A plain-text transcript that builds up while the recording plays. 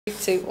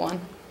3, 2,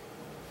 1.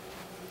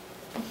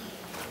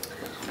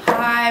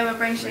 Hi, we're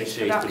Brainshake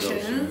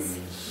Productions.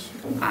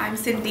 I'm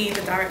Cindy,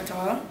 the director.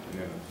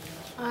 Yeah.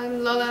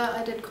 I'm Lola,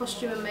 I did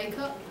costume and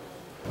makeup.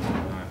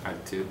 I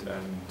acted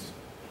and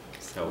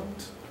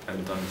helped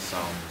and done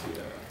sound,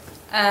 yeah.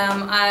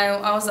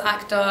 I was the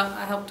actor,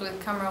 I helped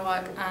with camera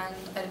work and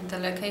I did the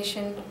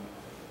location.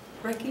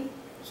 Ricky?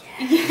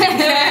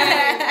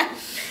 Yeah!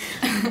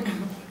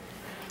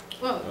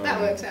 Well,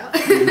 that worked out.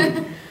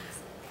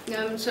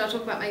 Shall I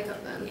talk about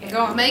makeup then? Yeah. Go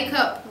on.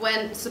 Makeup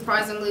went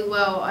surprisingly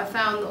well. I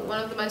found that one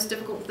of the most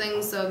difficult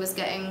things though was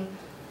getting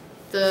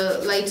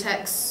the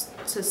latex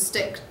to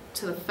stick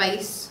to the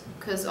face,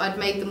 because I'd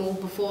made them all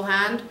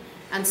beforehand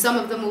and some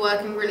of them were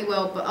working really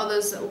well, but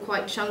others that were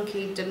quite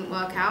chunky didn't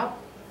work out.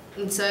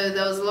 And so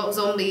there was a lot of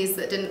zombies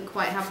that didn't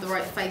quite have the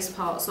right face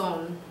parts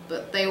on,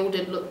 but they all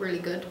did look really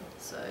good,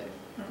 so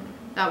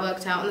that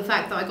worked out. And the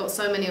fact that I got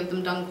so many of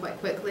them done quite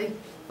quickly,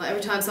 like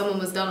every time someone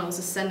was done I was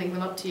just sending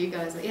them up to you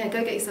guys, like, yeah,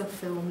 go get yourself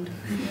filmed.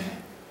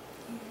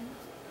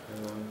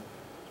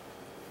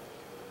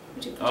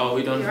 Oh,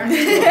 we done.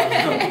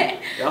 Yeah,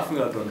 I think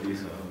I've done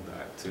decent on the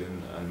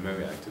acting, and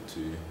Mary acted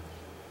too.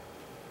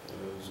 It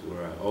was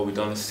alright. Oh, we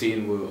done a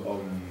scene with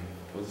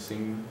what's the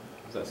scene?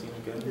 Was that scene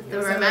again? The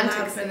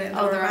romantic scene.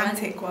 Oh, the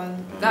romantic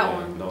one. Oh, That yeah,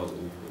 one. That was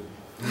awful.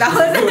 That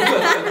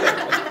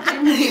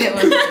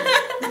was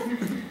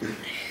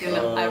your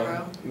little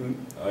eyebrow.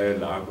 Oh yeah,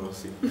 the eyebrow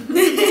scene.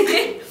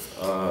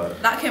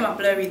 That came out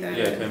blurry though.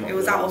 Yeah, it came out. It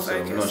was out of so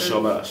focus. I'm not sure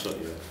about that shot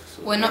yet.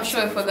 So We're not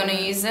sure if we're going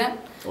to use it.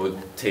 or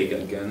take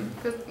it again.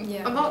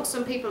 Yeah. I've asked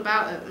some people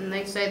about it and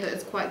they say that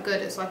it's quite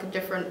good. It's like a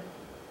different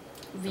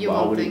view But I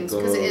on wouldn't things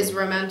because it go- is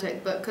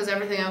romantic, but because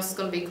everything else is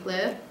going to be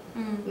clear,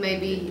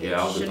 maybe Yeah,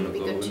 I it was shouldn't gonna be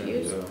go good with to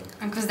it, use. yeah.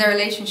 And because their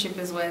relationship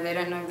is where they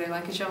don't know if they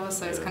like each other,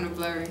 so it's Yeah. kind of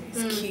blurry.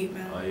 It's cute,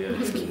 man. Oh yeah,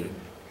 it's cute.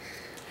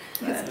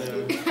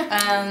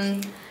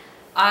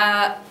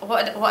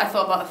 What I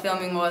thought about the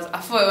filming was, I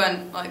thought it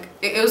went, like,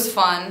 it was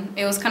fun,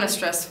 it was kind of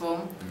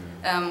stressful.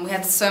 We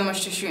had so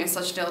much to shoot in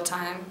such little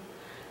time.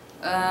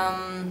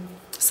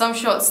 Some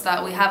shots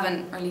that we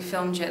haven't really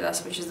filmed yet,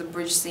 which is the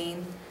bridge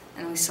scene,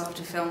 and we still have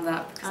to film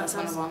that because that's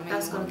one of our main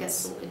That's going to get ones.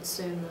 sorted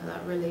soon, though,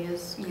 that really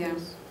is. Yeah.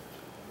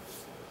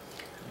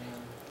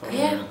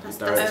 Yeah,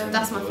 Directing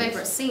that's my was-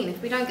 favourite scene.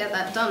 If we don't get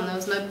that done, there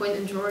was no point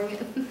in drawing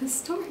it in the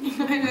story.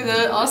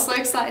 I was so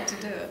excited to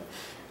do it.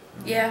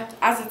 Yeah,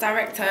 as a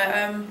director,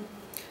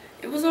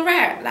 it was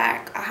alright.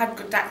 Like I had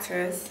good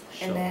actors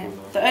in there.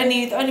 The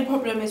only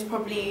problem is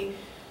probably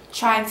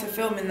trying to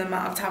film in the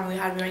amount of time we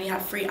had. We only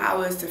had 3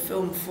 hours to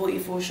film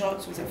 44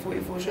 shots. Was it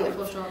 44 shots?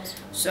 44 shots.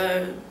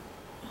 So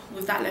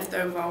with that left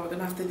over, we're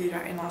gonna have to do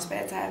that in our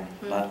spare time.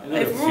 But Yeah,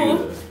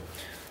 overall,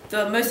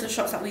 most of the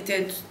shots that we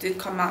did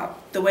come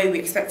out the way we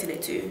expected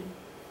it to.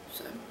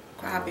 So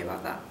quite happy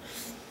about that.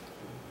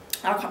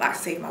 I quite like to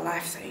save my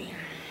life, so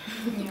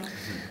Yeah.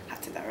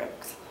 had to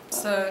direct.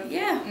 So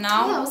Yeah.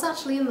 now. Yeah, I was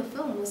actually in the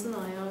film, wasn't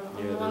I?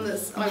 I'm the one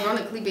that's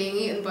ironically being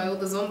eaten by all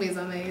the zombies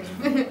I made.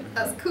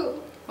 That's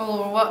cool.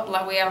 Well,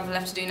 what we have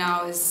left to do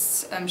now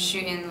is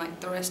shooting like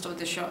the rest of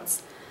the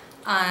shots,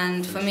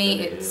 and for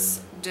me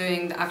it's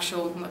doing the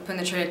actual putting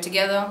the trailer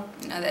together,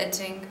 the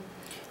editing.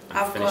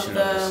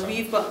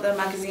 We've got the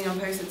magazine and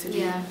poster to do,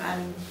 Yeah.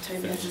 and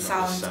Toby has the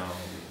sound,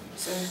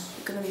 so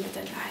we're gonna leave a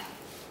deadline.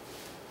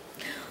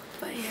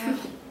 But yeah,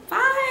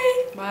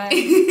 bye.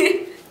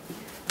 Bye.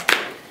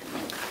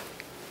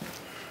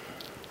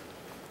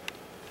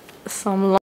 Some